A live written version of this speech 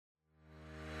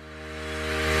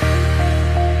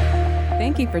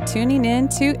thank you for tuning in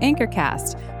to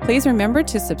Anchorcast. Please remember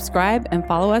to subscribe and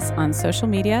follow us on social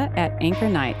media at Anchor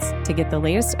Nights to get the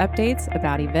latest updates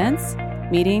about events,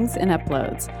 meetings, and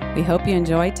uploads. We hope you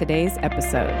enjoy today's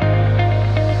episode.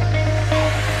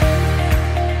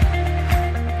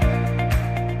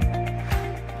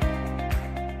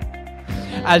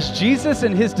 As Jesus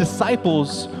and his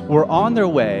disciples were on their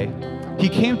way, he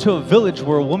came to a village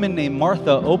where a woman named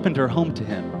Martha opened her home to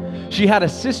him. She had a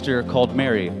sister called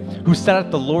Mary, who sat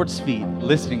at the Lord's feet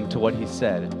listening to what he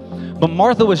said. But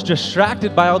Martha was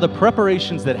distracted by all the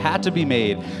preparations that had to be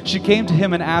made. She came to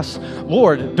him and asked,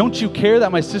 "Lord, don't you care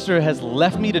that my sister has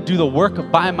left me to do the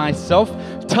work by myself?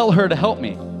 Tell her to help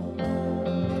me."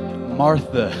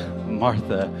 "Martha,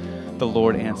 Martha," the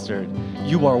Lord answered,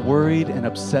 "you are worried and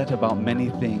upset about many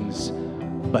things,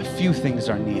 but few things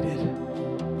are needed,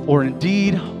 or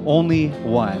indeed only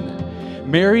one.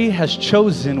 Mary has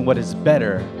chosen what is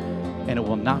better, and it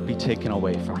will not be taken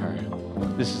away from her."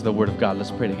 This is the word of God.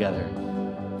 Let's pray together.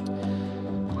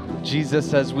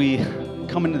 Jesus, as we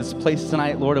come into this place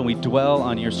tonight, Lord, and we dwell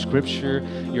on your scripture,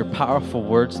 your powerful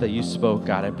words that you spoke,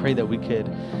 God, I pray that we could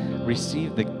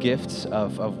receive the gifts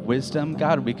of wisdom,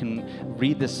 God. We can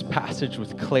read this passage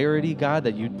with clarity, God,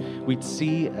 that we'd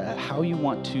see how you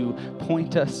want to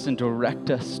point us and direct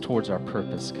us towards our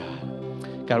purpose,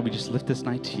 God. God, we just lift this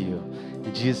night to you.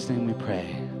 In Jesus' name we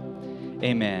pray.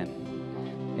 Amen.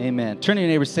 Amen. Turn to your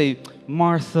neighbor, say,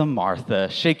 "Martha, Martha."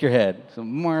 Shake your head. So,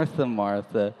 Martha,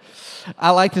 Martha.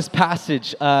 I like this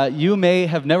passage. You may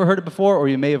have never heard it before, or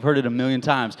you may have heard it a million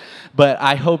times, but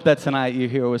I hope that tonight you're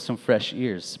here with some fresh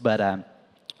ears. But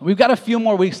we've got a few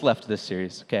more weeks left of this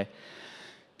series, okay?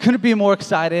 Couldn't be more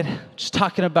excited. Just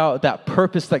talking about that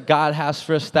purpose that God has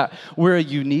for us, that we're a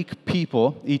unique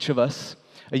people, each of us,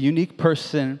 a unique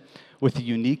person with a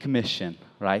unique mission,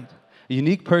 right? A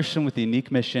unique person with a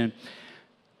unique mission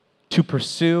to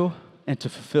pursue and to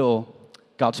fulfill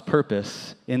God's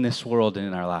purpose in this world and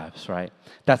in our lives, right?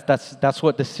 That's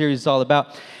what this series is all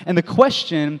about. And the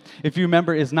question, if you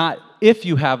remember, is not if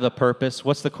you have the purpose.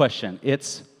 What's the question?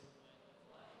 It's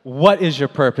what is your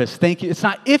purpose? Thank you. It's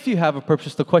not if you have a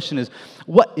purpose. The question is,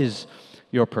 what is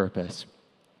your purpose?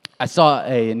 I saw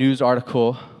a news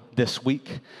article this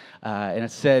week, and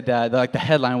it said, the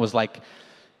headline was like,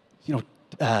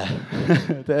 I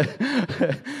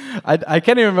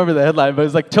can't even remember the headline, but it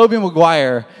was like Tobey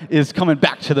Maguire is coming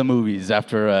back to the movies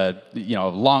after a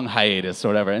long hiatus or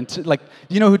whatever. And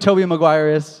you know who Tobey Maguire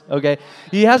is? Okay,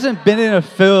 he hasn't been in a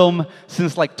film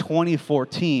since like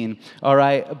 2014. All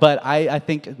right, but I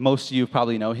think most of you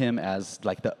probably know him as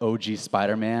like the OG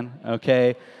Spider-Man.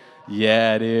 Okay,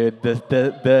 yeah, dude,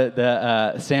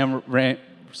 the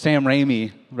Sam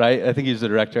Raimi, right? I think he's the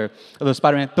director of the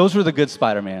Spider-Man. Those were the good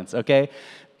Spider-Mans, okay?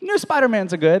 New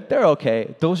Spider-Mans are good. They're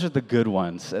okay. Those are the good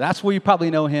ones. That's where you probably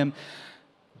know him.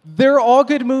 They're all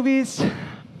good movies,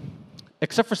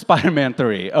 except for Spider-Man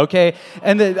 3, okay?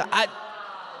 And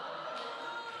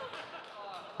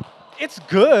it's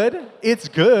good. It's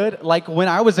good. Like when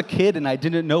I was a kid and I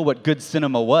didn't know what good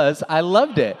cinema was, I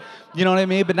loved it. You know what I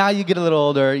mean? But now you get a little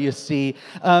older, you see.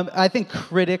 I think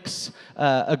critics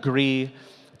agree.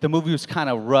 The movie was kind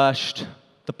of rushed.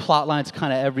 The plot line's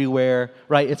kind of everywhere,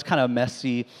 right? It's kind of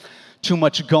messy. Too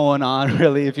much going on,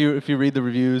 really, if you read the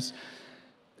reviews.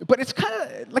 But it's kind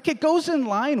of like it goes in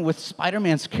line with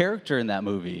Spider-Man's character in that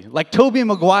movie. Like Tobey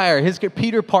Maguire,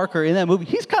 Peter Parker in that movie,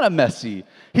 he's kind of messy.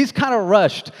 He's kind of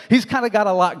rushed. He's kind of got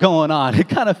a lot going on. It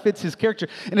kind of fits his character.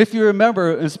 And if you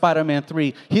remember in Spider-Man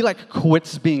 3, he like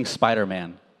quits being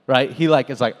Spider-Man. Right? He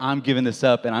is like, I'm giving this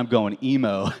up and I'm going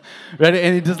emo. Right?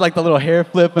 And he does like the little hair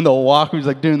flip and the walk. He's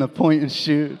like doing the point and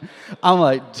shoot. I'm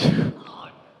like, dude,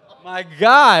 my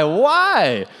guy,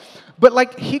 why? But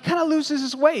like he kind of loses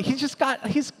his way.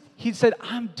 He said,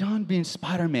 I'm done being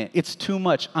Spider-Man. It's too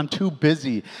much. I'm too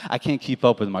busy. I can't keep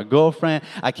up with my girlfriend.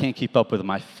 I can't keep up with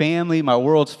my family. My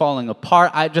world's falling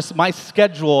apart. My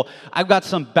schedule, I've got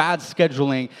some bad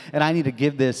scheduling and I need to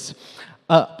give this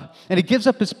up. And he gives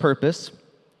up his purpose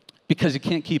because he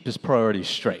can't keep his priorities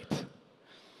straight.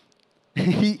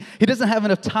 He doesn't have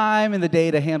enough time in the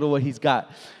day to handle what he's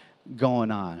got going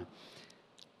on.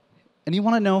 And you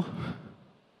want to know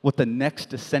what the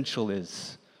next essential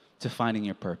is to finding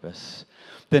your purpose.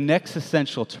 The next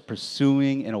essential to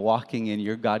pursuing and walking in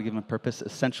your God-given purpose,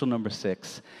 essential number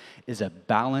 6, is a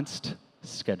balanced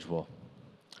schedule.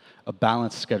 A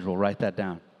balanced schedule. Write that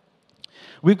down.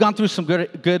 We've gone through some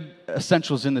good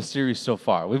essentials in this series so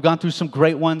far. We've gone through some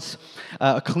great ones.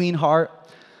 A clean heart,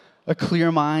 a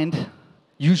clear mind,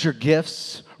 use your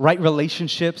gifts, right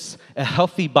relationships, a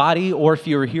healthy body, or if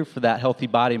you were here for that healthy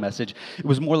body message, it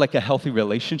was more like a healthy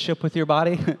relationship with your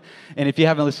body. And if you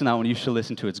haven't listened to that one, you should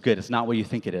listen to it. It's good. It's not what you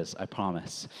think it is, I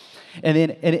promise. And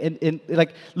then,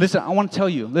 like, listen, I want to tell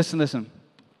you, listen.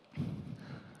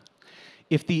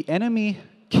 If the enemy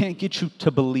can't get you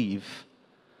to believe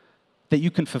that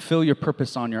you can fulfill your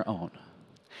purpose on your own,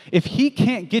 if he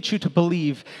can't get you to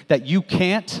believe that you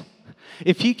can't,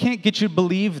 if he can't get you to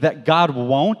believe that God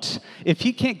won't, if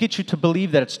he can't get you to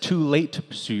believe that it's too late to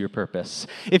pursue your purpose,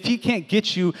 if he can't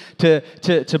get you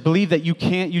to believe that you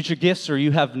can't use your gifts or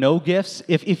you have no gifts,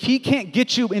 if he can't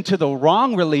get you into the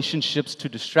wrong relationships to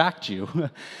distract you,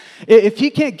 if he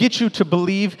can't get you to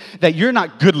believe that you're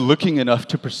not good looking enough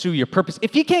to pursue your purpose,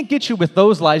 if he can't get you with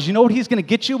those lies, you know what he's going to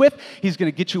get you with? He's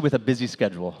going to get you with a busy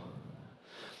schedule.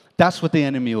 That's what the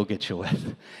enemy will get you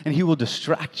with. And he will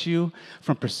distract you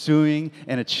from pursuing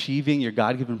and achieving your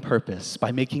God-given purpose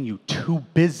by making you too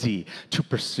busy to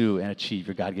pursue and achieve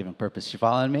your God-given purpose. You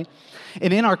following me?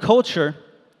 And in our culture,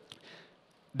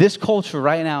 this culture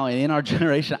right now and in our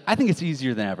generation, I think it's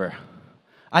easier than ever.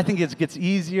 I think it gets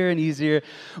easier and easier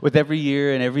with every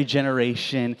year and every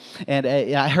generation. And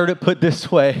I heard it put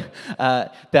this way,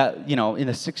 that, you know, in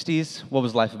the 60s, what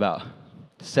was life about?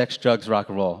 Sex, drugs, rock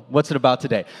and roll. What's it about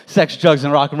today? Sex, drugs,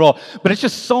 and rock and roll. But it's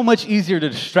just so much easier to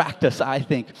distract us, I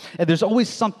think. And there's always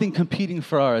something competing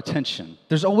for our attention.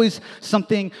 There's always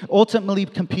something ultimately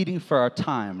competing for our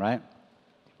time, right?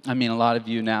 I mean, a lot of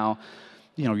you now,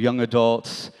 you know, young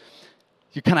adults,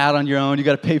 you're kind of out on your own. You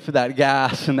got to pay for that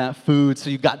gas and that food.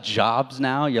 So you got jobs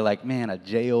now. You're like, man, a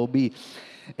job.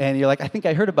 And you're like, I think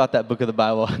I heard about that book of the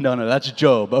Bible. No, that's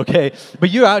Job, okay?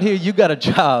 But you're out here, you got a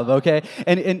job, okay?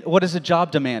 And what does a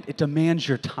job demand? It demands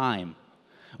your time,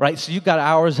 right? So you've got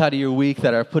hours out of your week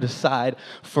that are put aside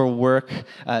for work.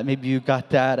 Maybe you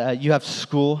got that. You have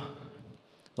school.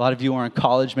 A lot of you are in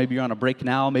college. Maybe you're on a break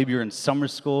now. Maybe you're in summer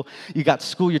school. You got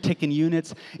school. You're taking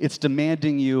units. It's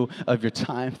demanding you of your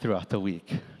time throughout the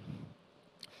week.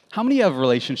 How many of you have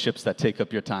relationships that take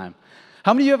up your time?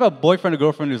 How many of you have a boyfriend or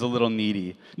girlfriend who's a little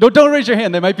needy? No, don't raise your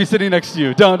hand. They might be sitting next to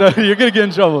you. Don't. You're going to get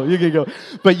in trouble. You're going to go.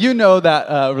 But you know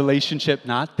that relationship,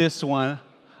 not this one,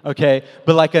 okay,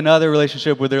 but like another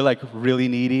relationship where they're like really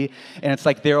needy, and it's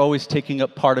like they're always taking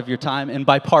up part of your time. And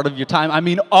by part of your time, I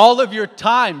mean all of your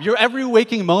time, your every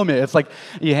waking moment. It's like,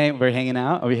 we're hanging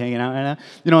out? Are we hanging out right now?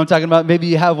 You know what I'm talking about? Maybe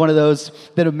you have one of those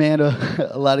that demand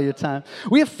a lot of your time.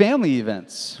 We have family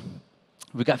events.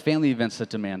 We've got family events that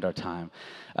demand our time.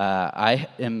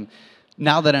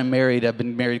 Now that I'm married, I've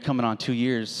been married coming on 2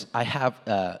 years, I have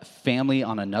family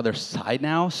on another side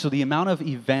now. So the amount of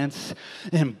events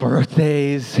and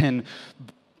birthdays and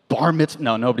bar mitzvahs,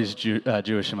 no, nobody's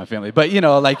Jewish in my family, but you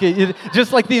know, like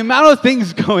just like the amount of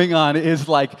things going on is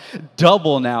like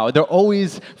double now. They're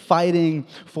always fighting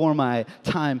for my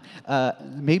time.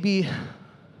 Maybe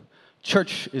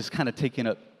church is kind of taking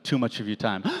up too much of your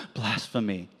time.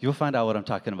 Blasphemy. You'll find out what I'm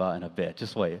talking about in a bit.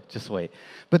 Just wait.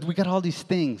 But we got all these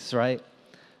things, right?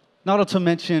 Not to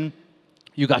mention,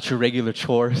 you got your regular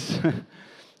chores.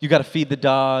 You got to feed the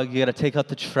dog. You got to take out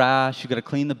the trash. You got to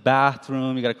clean the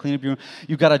bathroom. You got to clean up your room.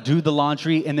 You got to do the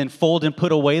laundry and then fold and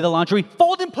put away the laundry.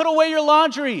 Fold and put away your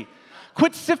laundry.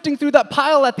 Quit sifting through that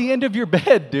pile at the end of your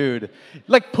bed, dude.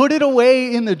 Like, put it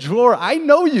away in the drawer. I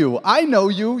know you.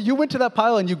 You went to that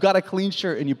pile and you got a clean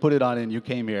shirt and you put it on and you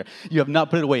came here. You have not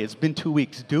put it away. It's been 2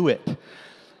 weeks. Do it.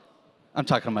 I'm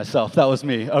talking to myself. That was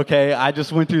me, okay? I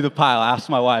just went through the pile. I asked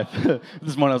my wife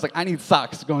this morning. I was like, I need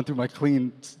socks, going through my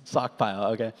clean sock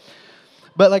pile, okay?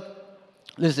 But, like,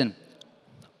 listen,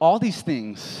 all these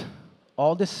things,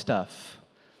 all this stuff,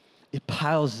 it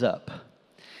piles up.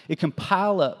 It can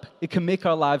pile up. It can make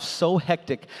our lives so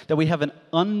hectic that we have an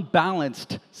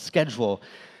unbalanced schedule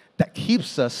that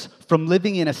keeps us from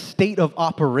living in a state of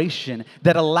operation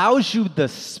that allows you the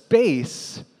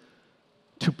space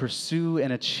to pursue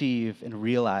and achieve and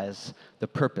realize the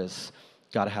purpose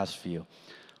God has for you.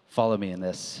 Follow me in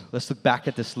this. Let's look back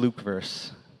at this Luke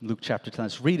verse, Luke chapter 10.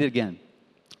 Let's read it again.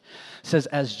 It says,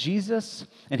 as Jesus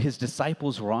and his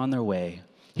disciples were on their way,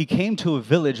 he came to a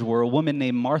village where a woman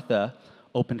named Martha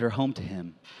opened her home to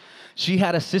him. She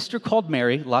had a sister called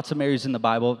Mary, lots of Marys in the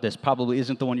Bible, this probably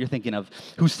isn't the one you're thinking of,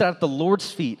 who sat at the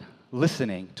Lord's feet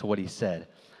listening to what he said.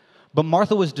 But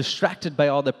Martha was distracted by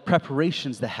all the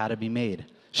preparations that had to be made.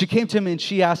 She came to him and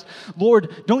she asked,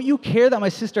 Lord, don't you care that my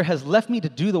sister has left me to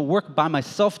do the work by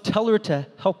myself? Tell her to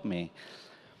help me.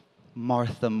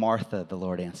 Martha, Martha, the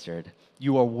Lord answered,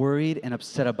 you are worried and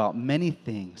upset about many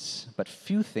things, but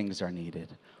few things are needed,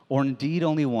 or indeed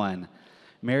only one.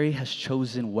 Mary has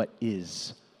chosen what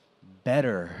is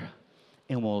better,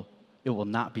 and it will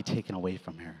not be taken away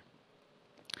from her.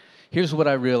 Here's what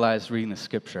I realized reading the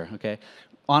scripture, okay?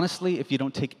 Honestly, if you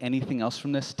don't take anything else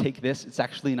from this, take this. It's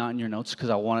actually not in your notes because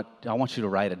I want you to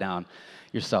write it down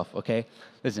yourself, okay?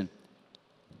 Listen,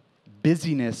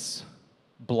 busyness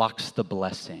blocks the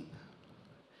blessing.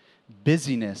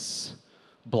 Busyness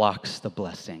blocks the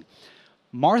blessing.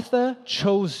 Martha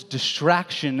chose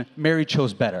distraction, Mary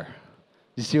chose better.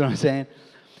 You see what I'm saying?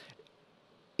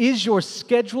 Is your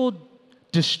schedule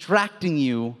distracting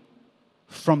you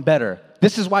from better?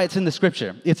 This is why it's in the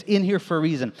scripture. It's in here for a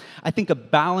reason. I think a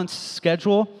balanced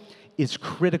schedule is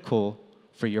critical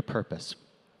for your purpose.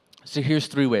 So here's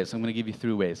 3 ways. I'm going to give you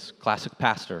 3 ways. Classic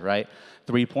pastor, right?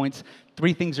 3 points.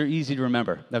 3 things are easy to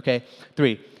remember, okay?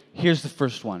 3. Here's the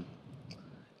first one.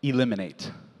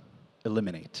 Eliminate.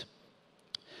 Eliminate.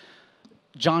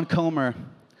 John Comer,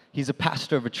 he's a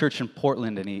pastor of a church in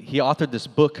Portland, and he authored this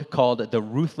book called The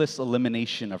Ruthless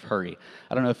Elimination of Hurry.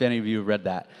 I don't know if any of you have read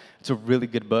that. It's a really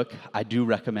good book. I do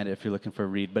recommend it if you're looking for a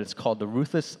read, but it's called The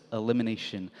Ruthless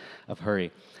Elimination of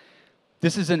Hurry.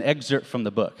 This is an excerpt from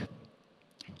the book. It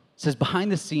says,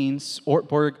 behind the scenes,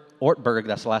 Ortberg,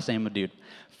 that's the last name of the dude,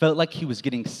 felt like he was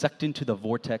getting sucked into the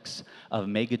vortex of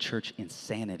megachurch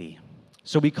insanity.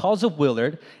 So he calls up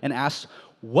Willard and asks,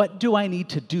 what do I need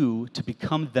to do to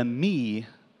become the me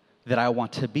that I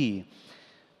want to be?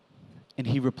 And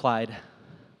he replied,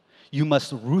 you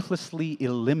must ruthlessly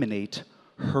eliminate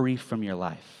hurry from your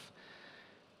life.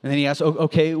 And then he asks,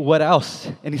 okay, what else?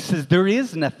 And he says, there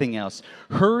is nothing else.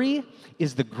 Hurry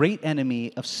is the great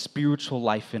enemy of spiritual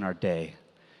life in our day.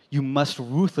 You must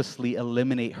ruthlessly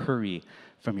eliminate hurry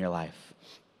from your life.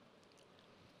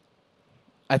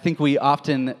 I think we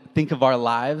often think of our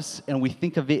lives, and we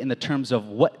think of it in the terms of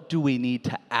what do we need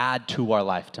to add to our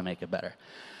life to make it better.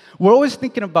 We're always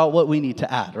thinking about what we need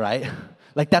to add, right?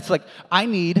 Like, I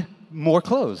need more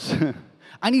clothes.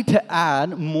 I need to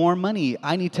add more money.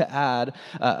 I need to add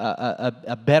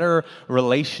a better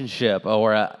relationship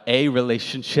or a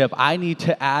relationship. I need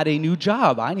to add a new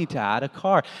job. I need to add a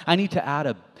car. I need to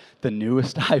add the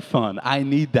newest iPhone. I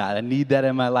need that. I need that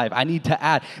in my life. I need to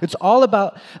add. It's all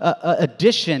about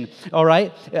addition, all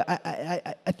right?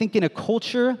 I think in a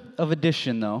culture of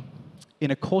addition, though,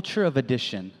 in a culture of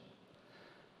addition,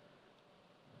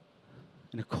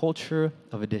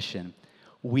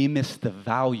 we miss the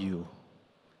value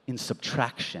in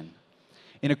subtraction.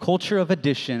 In a culture of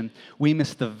addition, we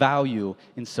miss the value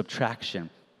in subtraction.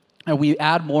 And we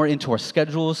add more into our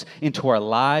schedules, into our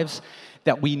lives,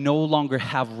 that we no longer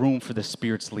have room for the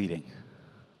Spirit's leading.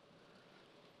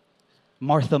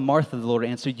 Martha, Martha, the Lord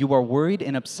answered, you are worried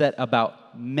and upset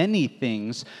about many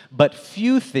things, but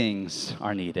few things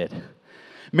are needed.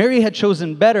 Mary had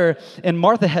chosen better, and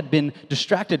Martha had been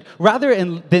distracted. Rather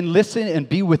than listen and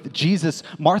be with Jesus,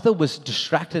 Martha was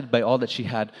distracted by all that she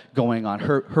had going on.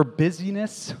 Her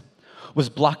busyness was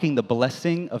blocking the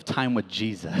blessing of time with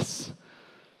Jesus.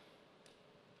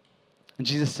 And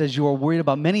Jesus says, you are worried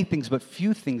about many things, but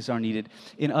few things are needed.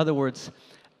 In other words,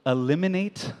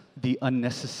 eliminate the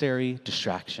unnecessary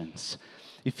distractions.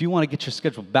 If you want to get your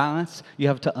schedule balanced, you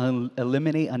have to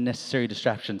eliminate unnecessary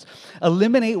distractions.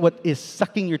 Eliminate what is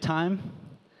sucking your time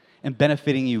and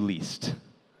benefiting you least.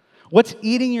 What's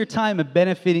eating your time and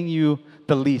benefiting you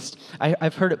the least?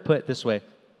 I've heard it put this way.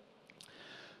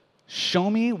 Show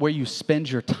me where you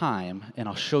spend your time, and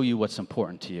I'll show you what's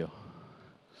important to you.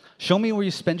 Show me where you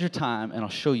spend your time, and I'll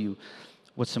show you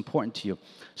what's important to you.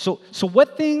 So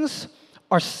what things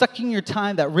are sucking your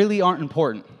time that really aren't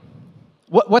important?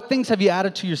 What things have you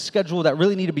added to your schedule that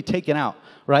really need to be taken out,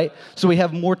 right? So we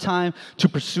have more time to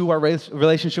pursue our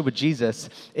relationship with Jesus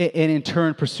and in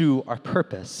turn pursue our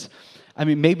purpose. I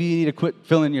mean, maybe you need to quit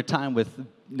filling your time with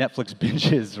Netflix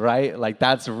binges, right? Like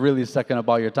that's really sucking up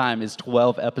all your time is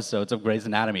 12 episodes of Grey's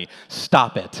Anatomy.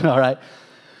 Stop it, all right?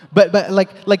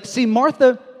 But see,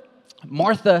 Martha,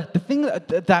 the thing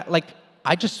that like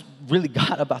I just really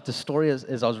got about the story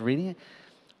as I was reading it,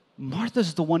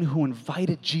 Martha's the one who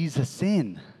invited Jesus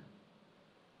in.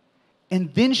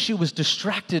 And then she was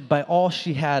distracted by all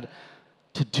she had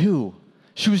to do.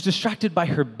 She was distracted by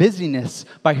her busyness,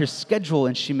 by her schedule,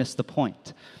 and she missed the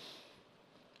point.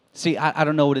 See, I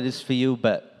don't know what it is for you,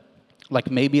 but like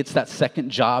maybe it's that second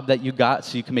job that you got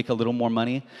so you can make a little more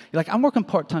money. You're like, I'm working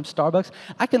part-time Starbucks.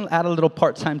 I can add a little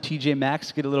part-time TJ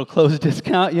Maxx, get a little clothes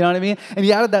discount, you know what I mean? And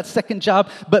you added that second job,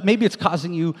 but maybe it's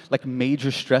causing you like major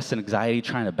stress and anxiety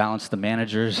trying to balance the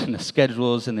managers and the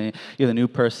schedules and you're the new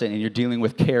person and you're dealing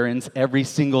with Karens every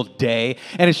single day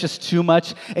and it's just too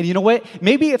much. And you know what?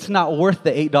 Maybe it's not worth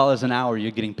the $8 an hour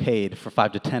you're getting paid for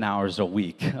 5 to 10 hours a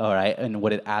week, all right, and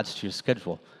what it adds to your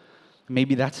schedule.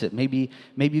 Maybe that's it. Maybe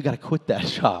you got to quit that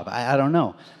job. I don't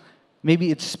know.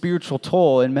 Maybe its spiritual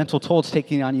toll and mental toll it's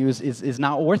taking on you is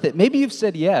not worth it. Maybe you've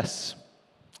said yes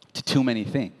to too many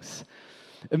things.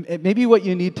 Maybe what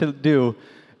you need to do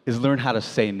is learn how to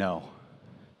say no.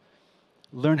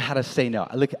 Learn how to say no.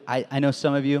 Look, I know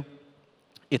some of you,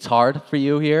 it's hard for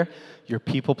you here. You're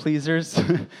people pleasers.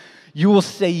 You will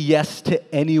say yes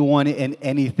to anyone and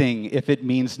anything if it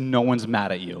means no one's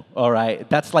mad at you, all right?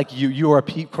 That's like you. You are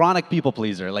a chronic people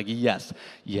pleaser. Like, yes,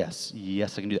 I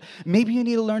can do that. Maybe you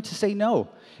need to learn to say no.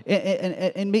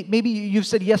 And maybe you've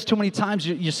said yes too many times.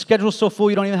 Your schedule's so full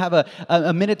you don't even have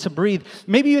a minute to breathe.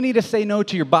 Maybe you need to say no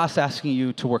to your boss asking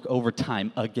you to work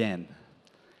overtime again.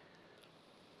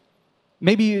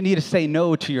 Maybe you need to say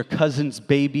no to your cousin's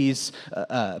baby's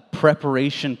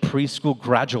preparation preschool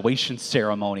graduation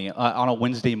ceremony on a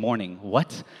Wednesday morning.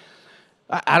 What?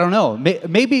 I don't know.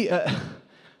 Maybe,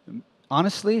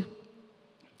 honestly,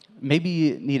 maybe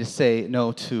you need to say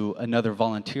no to another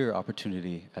volunteer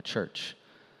opportunity at church.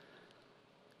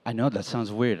 I know that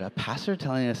sounds weird. A pastor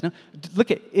telling us no. Look,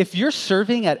 if you're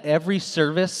serving at every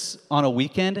service on a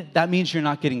weekend, that means you're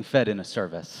not getting fed in a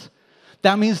service.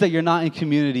 That means that you're not in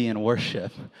community and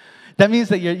worship. That means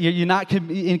that you're not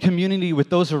in community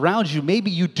with those around you. Maybe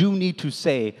you do need to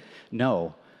say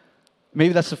no.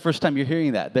 Maybe that's the first time you're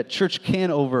hearing that church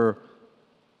can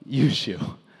overuse you.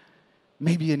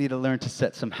 Maybe you need to learn to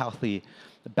set some healthy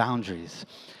boundaries.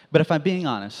 But if I'm being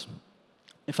honest,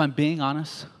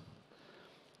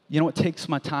 you know what takes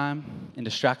my time and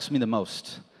distracts me the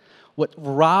most? What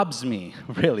robs me,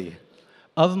 really,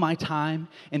 of my time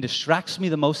and distracts me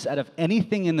the most out of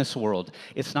anything in this world.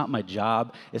 It's not my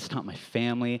job. It's not my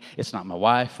family. It's not my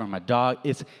wife or my dog.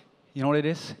 You know what it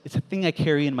is? It's a thing I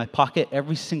carry in my pocket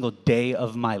every single day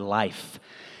of my life.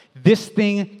 This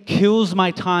thing kills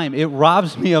my time. It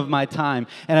robs me of my time.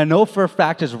 And I know for a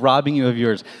fact it's robbing you of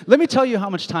yours. Let me tell you how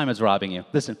much time it's robbing you.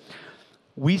 Listen,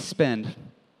 we spend,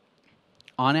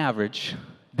 on average,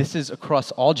 this is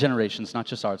across all generations, not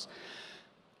just ours,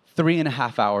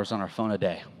 3.5 hours on our phone a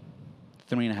day.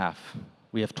 3.5.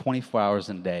 We have 24 hours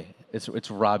in a day.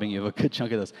 It's robbing you of a good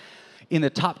chunk of those. In the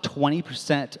top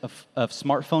 20% of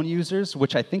smartphone users,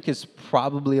 which I think is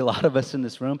probably a lot of us in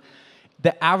this room,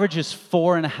 the average is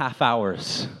 4.5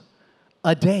 hours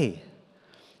a day.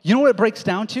 You know what it breaks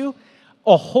down to?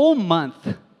 A whole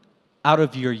month out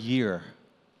of your year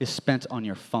is spent on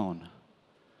your phone.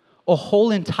 A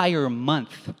whole entire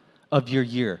month of your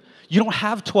year. You don't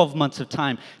have 12 months of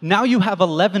time. Now you have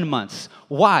 11 months.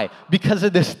 Why? Because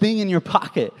of this thing in your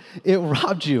pocket. It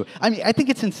robbed you. I mean, I think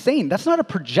it's insane. That's not a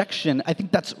projection. I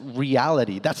think that's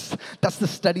reality. That's the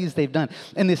studies they've done.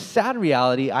 And this sad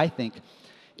reality, I think,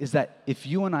 is that if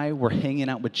you and I were hanging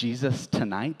out with Jesus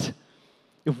tonight,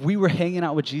 I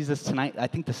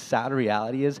think the sad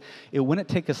reality is it wouldn't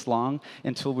take us long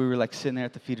until we were like sitting there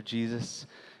at the feet of Jesus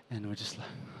and we're just like,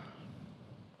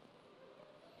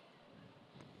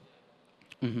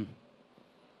 mm-hmm.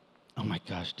 Oh my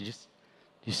gosh, do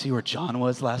you see where John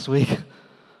was last week?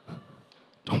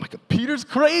 Oh my God, Peter's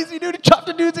crazy, dude. He chopped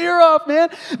a dude's ear off, man.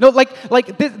 No,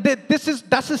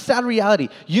 that's a sad reality.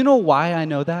 You know why I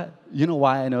know that? You know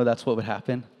why I know that's what would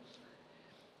happen?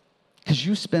 Because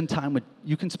you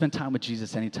can spend time with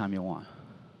Jesus anytime you want.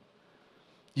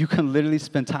 You can literally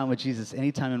spend time with Jesus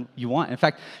anytime you want. In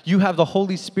fact, you have the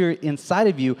Holy Spirit inside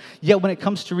of you, yet when it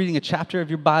comes to reading a chapter of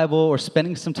your Bible or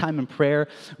spending some time in prayer,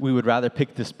 we would rather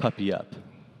pick this puppy up.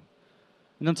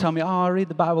 And don't tell me, I read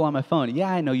the Bible on my phone. Yeah,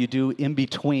 I know you do in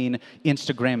between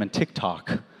Instagram and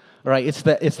TikTok. All right, it's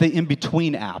the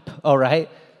in-between app, all right?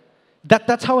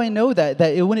 That's how I know that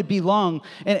it wouldn't be long.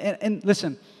 And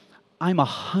listen, I'm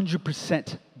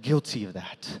 100% guilty of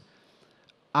that.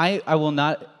 I will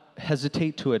not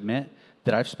hesitate to admit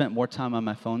that I've spent more time on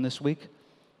my phone this week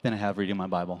than I have reading my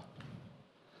Bible.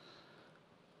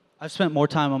 I've spent more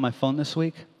time on my phone this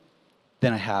week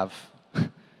than I have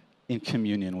in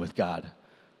communion with God.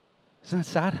 Isn't that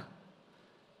sad?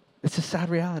 It's a sad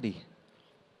reality.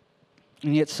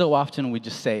 And yet so often we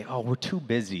just say, oh, we're too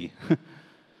busy.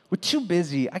 We're too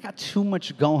busy. I got too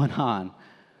much going on.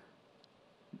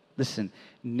 Listen,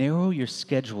 narrow your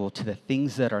schedule to the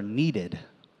things that are needed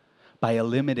by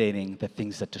eliminating the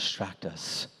things that distract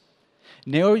us.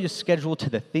 Narrow your schedule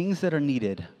to the things that are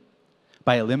needed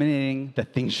by eliminating the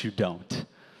things you don't.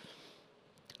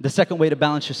 The second way to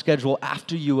balance your schedule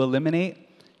after you eliminate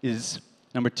is,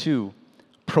 number 2,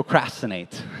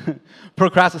 procrastinate.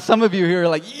 Procrastinate. Some of you here are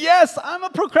like, yes, I'm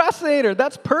a procrastinator.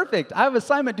 That's perfect. I have an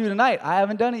assignment due tonight. I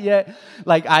haven't done it yet.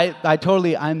 Like,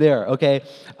 I'm there, okay?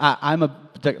 I'm a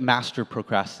master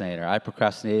procrastinator. I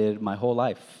procrastinated my whole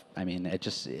life. I mean, it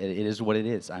is what it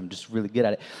is. I'm just really good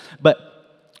at it. But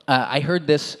I heard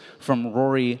this from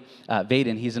Rory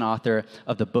Vaden. He's an author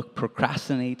of the book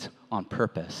Procrastinate on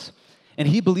Purpose. And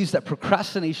he believes that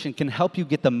procrastination can help you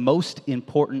get the most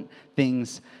important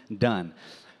things done.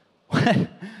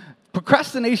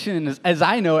 Procrastination, as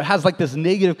I know, it has like this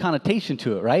negative connotation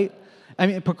to it, right? I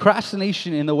mean,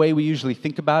 procrastination in the way we usually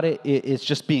think about it is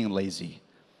just being lazy.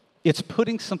 It's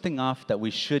putting something off that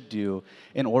we should do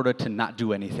in order to not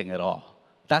do anything at all.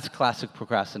 That's classic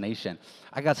procrastination.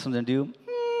 I got something to do.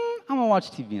 I'm going to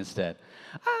watch TV instead.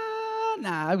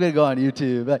 I'm going to go on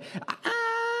YouTube.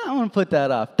 I'm going to put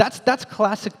that off. That's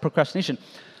classic procrastination.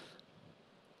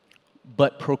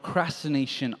 But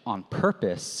procrastination on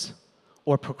purpose,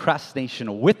 or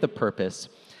procrastination with a purpose,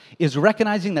 is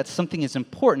recognizing that something is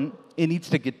important, it needs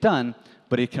to get done,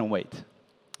 but it can wait,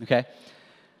 okay?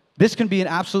 This can be an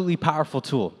absolutely powerful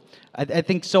tool. I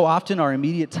think so often our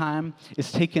immediate time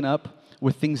is taken up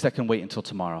with things that can wait until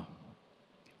tomorrow.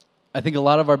 I think a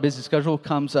lot of our busy schedule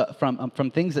comes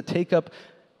from things that take up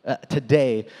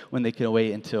today when they can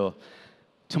wait until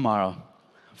tomorrow.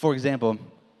 For example,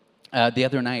 the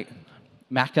other night,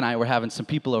 Mac and I were having some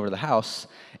people over the house,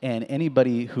 and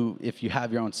anybody who, if you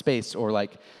have your own space, or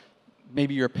like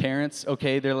maybe your parents,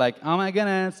 okay, they're like, oh my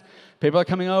goodness, people are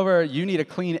coming over, you need to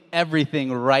clean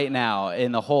everything right now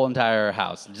in the whole entire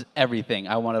house, just everything.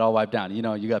 I want it all wiped down. You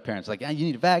know, you got parents like, you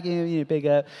need to vacuum, you need to pick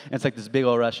up, and it's like this big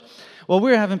old rush. Well,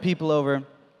 we were having people over,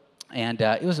 and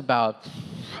it was about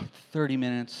 30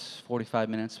 minutes, 45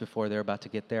 minutes before they're about to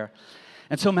get there.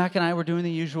 And so Mac and I were doing the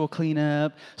usual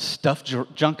cleanup, stuff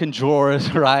junk in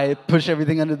drawers, right? Push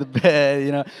everything under the bed,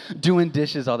 you know, doing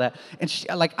dishes, all that. And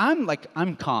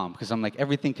I'm calm because I'm like,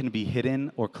 everything can be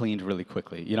hidden or cleaned really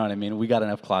quickly. You know what I mean? We got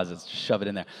enough closets, just shove it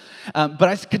in there. But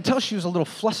I could tell she was a little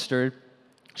flustered.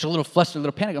 She's a little flustered, a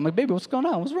little panicked. I'm like, baby, what's going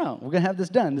on? What's wrong? We're going to have this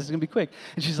done. This is going to be quick.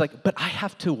 And she's like, but I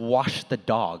have to wash the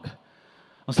dog. I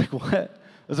was like, what?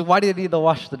 I was like, why do you need to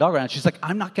wash the dog around? She's like,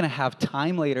 I'm not going to have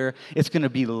time later. It's going to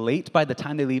be late by the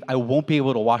time they leave. I won't be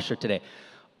able to wash her today.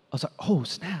 I was like, oh,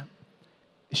 snap.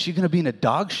 Is she going to be in a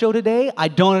dog show today? I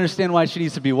don't understand why she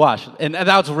needs to be washed. And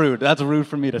that's rude. That's rude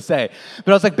for me to say.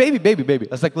 But I was like, baby. I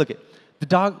was like, look, the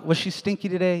dog, was she stinky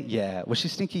today? Yeah. Was she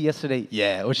stinky yesterday?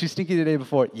 Yeah. Was she stinky the day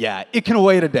before? Yeah. It can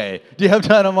wait a day. Do you have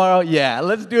time tomorrow? Yeah.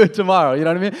 Let's do it tomorrow. You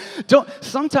know what I mean?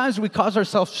 Sometimes we cause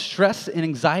ourselves stress and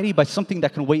anxiety by something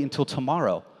that can wait until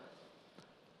tomorrow.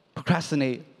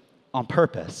 Procrastinate on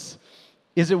purpose.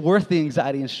 Is it worth the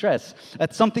anxiety and stress?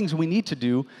 That's some things we need to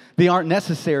do. They aren't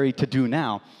necessary to do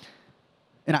now.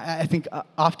 And I think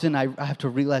often I have to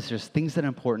realize there's things that are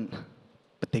important,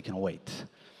 but they can wait.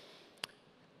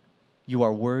 You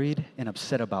are worried and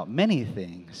upset about many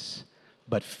things,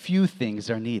 but few things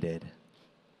are needed.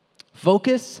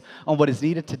 Focus on what is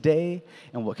needed today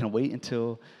and what can wait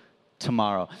until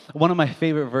tomorrow. One of my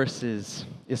favorite verses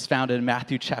is found in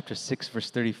Matthew chapter 6,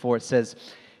 verse 34. It says,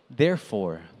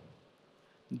 therefore,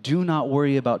 do not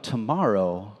worry about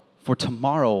tomorrow, for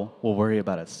tomorrow will worry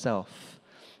about itself.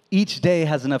 Each day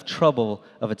has enough trouble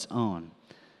of its own.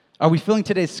 Are we filling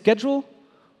today's schedule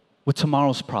with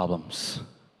tomorrow's problems?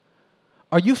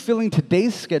 Are you filling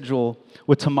today's schedule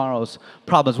with tomorrow's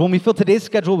problems? When we fill today's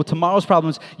schedule with tomorrow's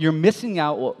problems, you're missing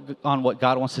out on what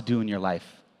God wants to do in your life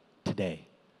today.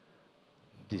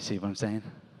 Do you see what I'm saying?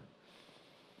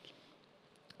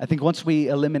 I think once we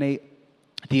eliminate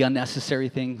the unnecessary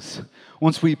things,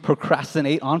 once we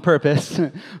procrastinate on purpose,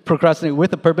 procrastinate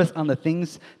with a purpose on the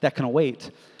things that can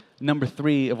wait, number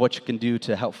 3 of what you can do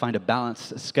to help find a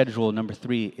balanced schedule, number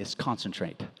 3 is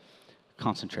concentrate.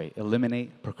 Concentrate.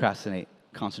 Eliminate, procrastinate,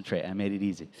 concentrate. I made it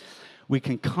easy. We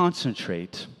can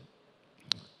concentrate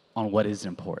on what is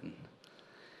important.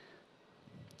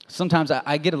 Sometimes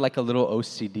I get like a little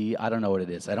OCD. I don't know what it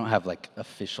is. I don't have like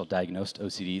official diagnosed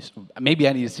OCD. Maybe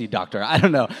I need to see a doctor. I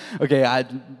don't know. Okay,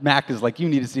 Mac is like, you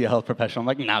need to see a health professional. I'm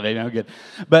like, nah, baby, I'm good.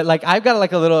 But like, I've got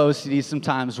like a little OCD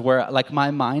sometimes where like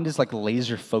my mind is like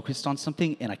laser focused on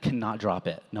something and I cannot drop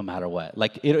it no matter what.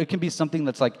 Like it can be something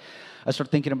that's like, I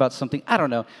start thinking about something, I don't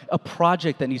know, a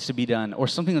project that needs to be done or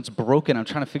something that's broken. I'm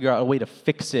trying to figure out a way to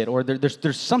fix it. Or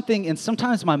there's something, and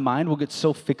sometimes my mind will get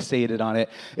so fixated on it,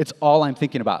 it's all I'm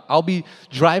thinking about. I'll be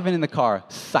driving in the car,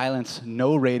 silence,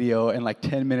 no radio, and like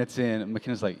 10 minutes in,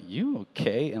 McKenna's like, you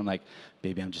okay? And I'm like,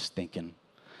 baby, I'm just thinking.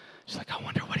 She's like, I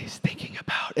wonder what he's thinking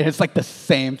about. And it's like the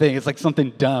same thing. It's like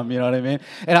something dumb, you know what I mean?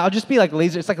 And I'll just be like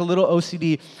laser. It's like a little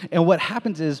OCD. And what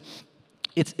happens is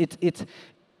it's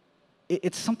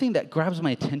something that grabs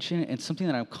my attention and something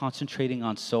that I'm concentrating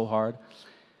on so hard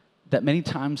that many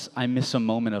times I miss a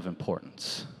moment of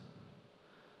importance.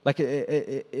 Like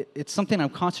it's something I'm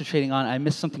concentrating on. I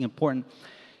miss something important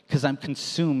because I'm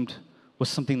consumed with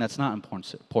something that's not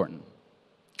important.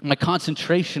 My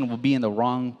concentration will be in the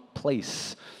wrong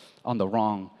place, on the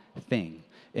wrong thing,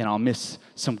 and I'll miss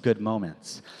some good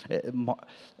moments.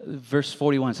 Verse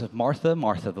 41 says, Martha,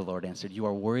 Martha, the Lord answered, you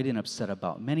are worried and upset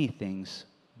about many things,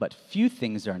 but few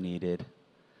things are needed.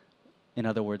 In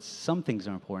other words, some things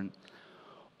are important,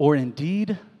 or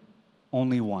indeed,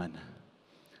 only one.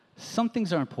 Some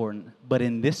things are important, but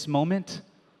in this moment,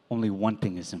 only one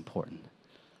thing is important.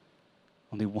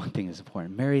 Only one thing is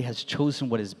important. Mary has chosen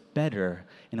what is better,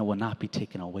 and it will not be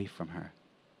taken away from her.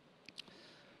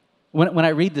 When I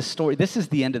read this story, this is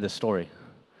the end of the story.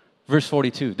 Verse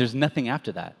 42, there's nothing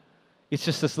after that. It's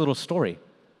just this little story.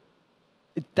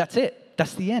 That's it.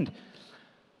 That's the end.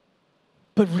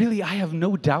 But really, I have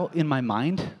no doubt in my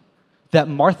mind that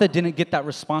Martha didn't get that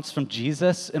response from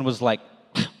Jesus and was like,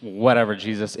 whatever,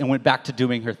 Jesus, and went back to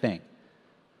doing her thing.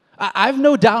 I have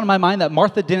no doubt in my mind that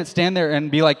Martha didn't stand there and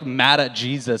be like mad at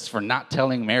Jesus for not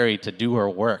telling Mary to do her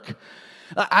work.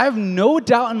 I have no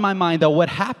doubt in my mind that what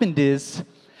happened is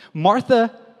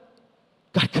Martha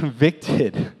got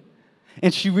convicted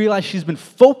and she realized she's been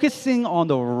focusing on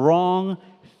the wrong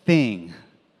thing.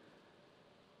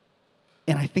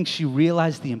 And I think she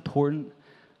realized the importance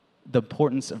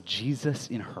of Jesus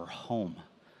in her home.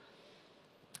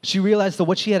 She realized that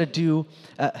what she had to do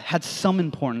had some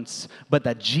importance, but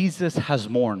that Jesus has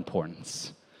more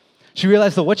importance. She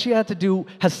realized that what she had to do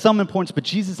has some importance, but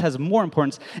Jesus has more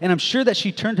importance. And I'm sure that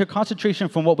she turned her concentration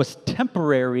from what was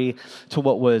temporary to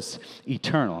what was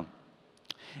eternal.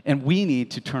 And we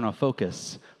need to turn our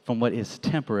focus from what is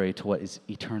temporary to what is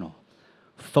eternal.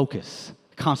 Focus.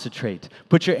 Concentrate.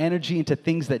 Put your energy into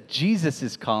things that Jesus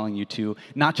is calling you to,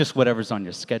 not just whatever's on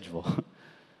your schedule.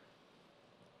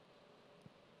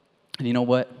 And you know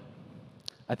what?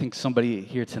 I think somebody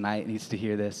here tonight needs to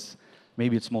hear this.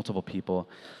 Maybe it's multiple people.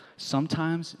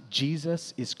 Sometimes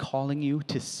Jesus is calling you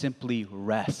to simply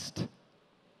rest.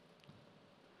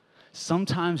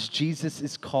 Sometimes Jesus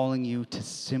is calling you to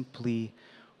simply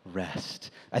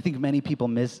rest. I think many people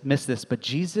miss this, but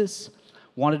Jesus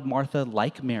wanted Martha,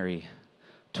 like Mary,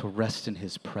 to rest in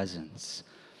his presence.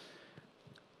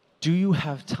 Do you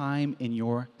have time in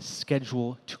your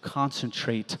schedule to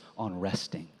concentrate on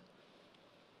resting?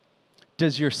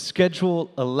 Does your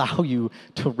schedule allow you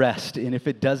to rest? And if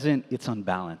it doesn't, it's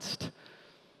unbalanced.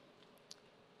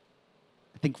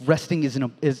 I think resting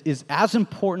is as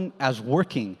important as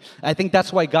working. I think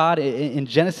that's why God in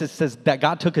Genesis says that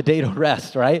God took a day to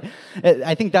rest, right?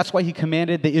 I think that's why he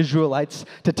commanded the Israelites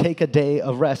to take a day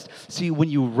of rest. See,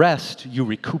 when you rest, you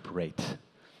recuperate.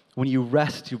 When you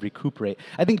rest, you recuperate.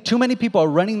 I think too many people are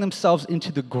running themselves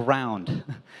into the ground,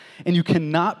 and you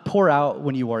cannot pour out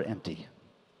when you are empty.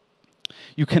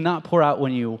 You cannot pour out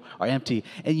when you are empty.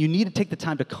 And you need to take the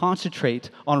time to concentrate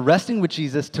on resting with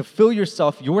Jesus to fill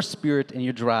yourself, your spirit, and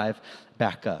your drive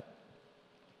back up.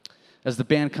 As the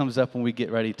band comes up and we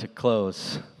get ready to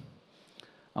close,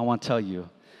 I want to tell you,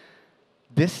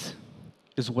 this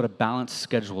is what a balanced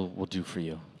schedule will do for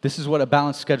you. This is what a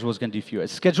balanced schedule is going to do for you. A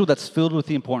schedule that's filled with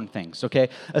the important things, okay?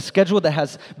 A schedule that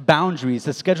has boundaries,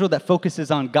 a schedule that focuses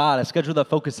on God, a schedule that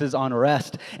focuses on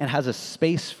rest and has a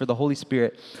space for the Holy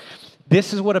Spirit.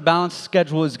 This is what a balanced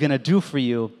schedule is going to do for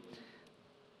you.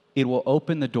 It will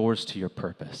open the doors to your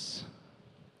purpose.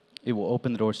 It will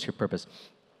open the doors to your purpose.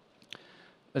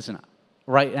 Listen,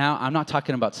 right now, I'm not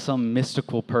talking about some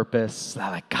mystical purpose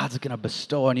that like God's going to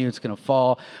bestow on you. It's going to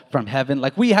fall from heaven.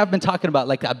 Like we have been talking about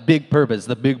like that big purpose,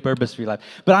 the big purpose for your life.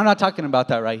 But I'm not talking about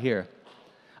that right here.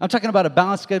 I'm talking about a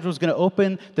balanced schedule is going to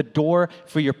open the door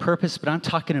for your purpose, but I'm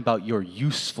talking about your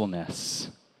usefulness.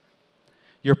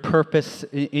 Your purpose,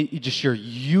 just your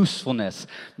usefulness.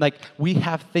 Like, we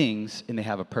have things and they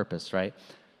have a purpose, right?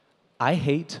 I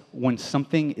hate when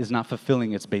something is not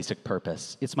fulfilling its basic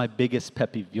purpose. It's my biggest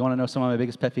pet peeve. You want to know some of my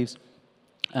biggest pet peeves?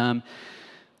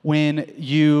 When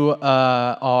you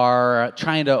are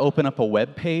trying to open up a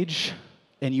web page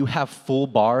and you have full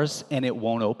bars and it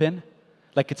won't open,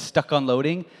 like it's stuck on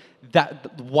loading,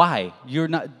 why?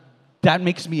 That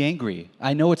makes me angry.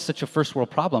 I know it's such a first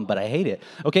world problem, but I hate it.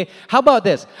 Okay, how about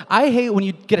this? I hate when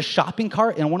you get a shopping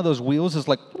cart and one of those wheels is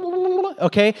like,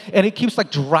 okay, and it keeps like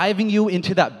driving you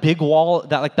into that big wall,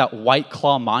 that White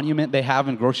Claw monument they have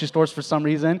in grocery stores for some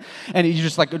reason, and you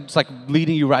just like it's like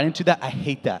leading you right into that. I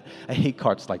hate that. I hate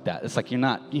carts like that. It's like you're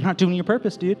not doing your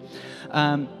purpose, dude.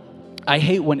 I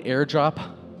hate when AirDrop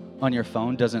on your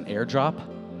phone doesn't AirDrop.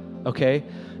 Okay.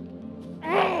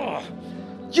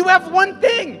 You have one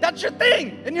thing. That's your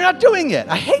thing. And you're not doing it.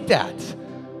 I hate that.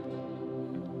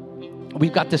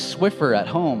 we've got this Swiffer at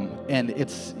home, and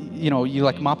it's, you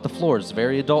like mop the floors,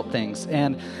 very adult things.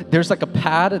 And there's like a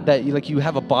pad that you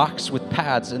have a box with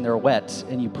pads and they're wet,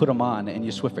 and you put them on and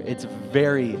you Swiffer. It's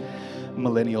very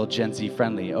millennial Gen Z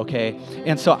friendly, okay?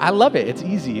 And so I love it. It's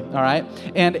easy, all right?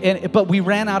 But we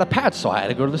ran out of pads, so I had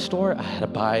to go to the store. I had to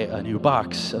buy a new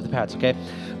box of the pads, okay?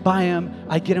 Buy them.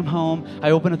 I get them home.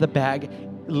 I open up the bag.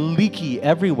 Leaky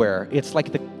everywhere. It's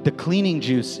like the cleaning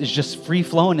juice is just free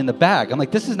flowing in the bag. I'm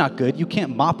like, this is not good. You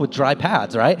can't mop with dry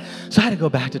pads, right? So I had to go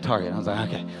back to Target. I was like,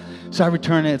 okay. So I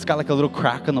return it. It's got like a little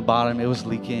crack on the bottom. It was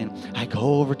leaking. I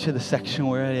go over to the section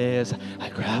where it is. I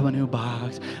grab a new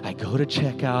box. I go to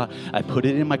checkout. I put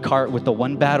it in my cart with the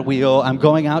one bad wheel. I'm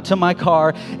going out to my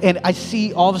car, and I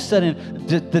see all of a sudden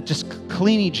the just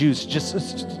cleaning juice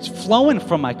just flowing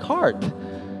from my cart.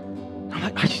 I'm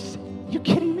like, are you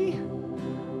kidding me?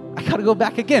 I gotta go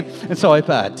back again. And so I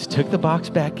took the box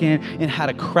back in and had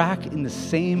a crack in the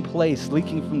same place,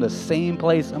 leaking from the same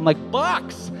place. I'm like,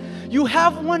 box, you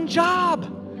have one job.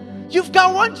 You've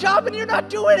got one job and you're not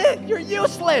doing it. You're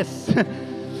useless.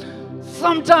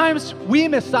 Sometimes we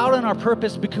miss out on our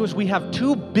purpose because we have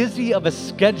too busy of a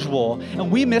schedule,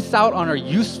 and we miss out on our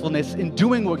usefulness in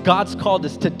doing what God's called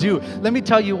us to do. Let me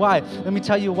tell you why.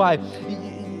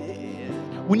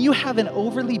 When you have an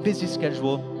overly busy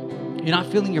schedule, you're not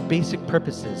feeling your basic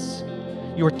purposes.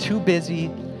 You are too busy.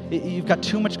 You've got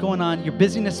too much going on. Your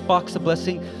busyness blocks the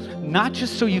blessing, not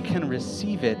just so you can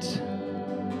receive it.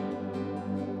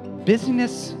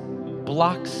 Busyness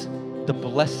blocks the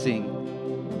blessing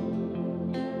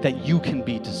that you can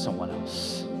be to someone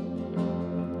else.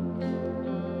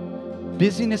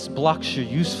 Busyness blocks your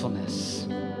usefulness.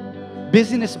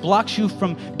 Busyness blocks you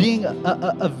from being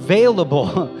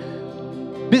available.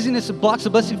 Busyness blocks the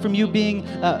blessing from you being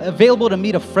available to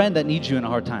meet a friend that needs you in a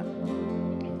hard time.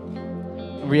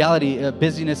 In reality,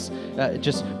 busyness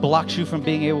just blocks you from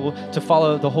being able to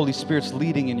follow the Holy Spirit's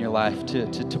leading in your life,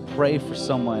 to pray for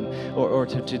someone, or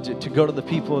to go to the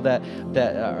people that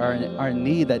are in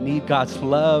need, that need God's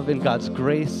love and God's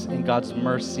grace and God's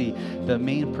mercy. The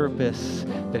main purpose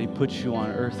that He puts you on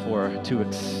earth for, to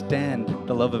extend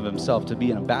the love of Himself, to be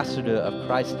an ambassador of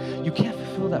Christ. You can't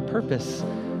fulfill that purpose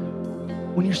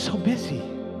when you're so busy,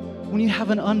 when you have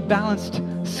an unbalanced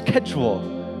schedule.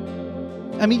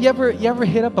 I mean, you ever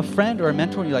hit up a friend or a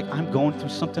mentor and you're like, I'm going through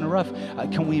something rough.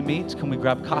 Can we meet? Can we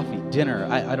grab coffee, dinner?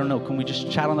 I don't know. Can we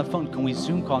just chat on the phone? Can we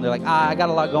Zoom call? And they're like, I got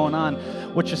a lot going on.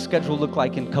 What's your schedule look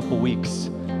like in a couple weeks?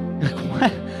 You're like,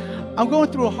 what? I'm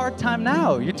going through a hard time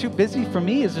now. You're too busy for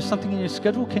me. Is there something in your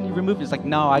schedule? Can you remove it? It's like,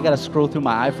 no, I got to scroll through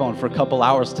my iPhone for a couple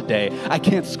hours today. I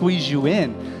can't squeeze you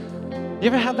in. You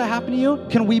ever have that happen to you?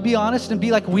 Can we be honest and be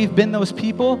like we've been those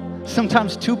people?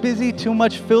 Sometimes too busy, too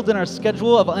much filled in our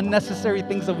schedule of unnecessary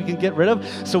things that we can get rid of,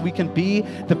 so we can be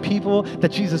the people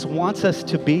that Jesus wants us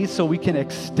to be, so we can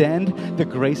extend the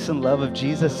grace and love of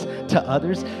Jesus to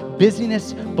others.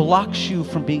 Busyness blocks you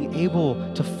from being able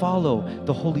to follow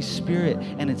the Holy Spirit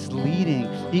and its leading.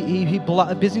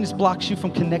 Busyness blocks you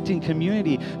from connecting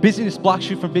community. Busyness blocks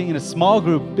you from being in a small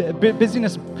group.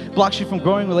 Busyness blocks you from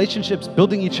growing relationships,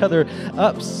 building each other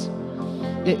up.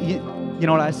 You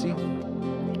know what I see?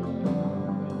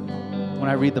 When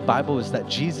I read the Bible, is that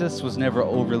Jesus was never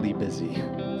overly busy.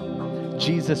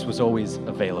 Jesus was always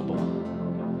available.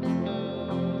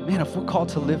 Man, if we're called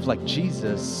to live like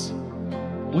Jesus,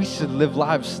 we should live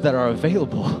lives that are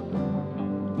available.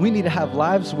 We need to have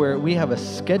lives where we have a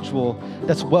schedule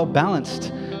that's well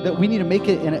balanced, that we need to make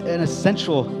it an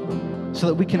essential so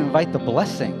that we can invite the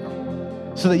blessing,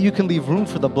 so that you can leave room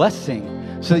for the blessing,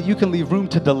 so that you can leave room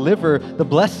to deliver the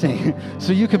blessing,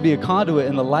 so you can be a conduit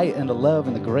in the light and the love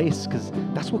and the grace, because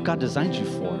that's what God designed you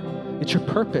for. It's your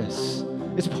purpose.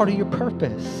 It's part of your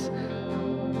purpose.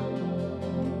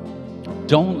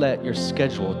 Don't let your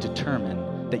schedule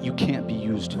determine that you can't be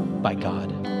used by God.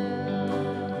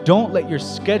 Don't let your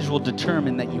schedule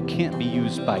determine that you can't be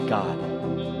used by God.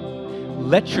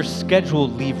 Let your schedule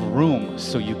leave room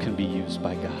so you can be used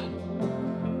by God.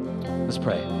 Let's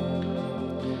pray.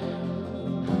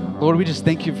 Lord, we just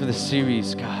thank you for this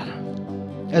series, God.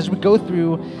 As we go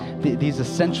through these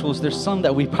essentials, there's some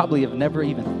that we probably have never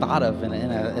even thought of in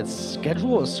a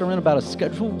schedule, a sermon about a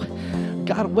schedule.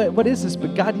 God, what is this?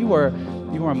 But God, you are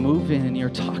moving and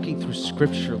you're talking through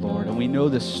Scripture, Lord, and we know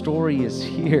the story is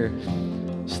here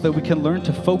so that we can learn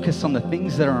to focus on the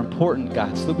things that are important,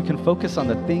 God, so that we can focus on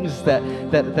the things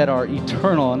that are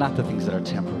eternal and not the things that are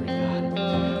temporary, God.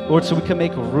 Lord, so we can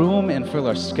make room and fill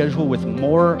our schedule with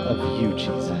more of you,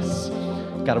 Jesus.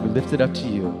 God, we lift it up to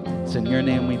you. It's in your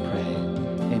name we pray.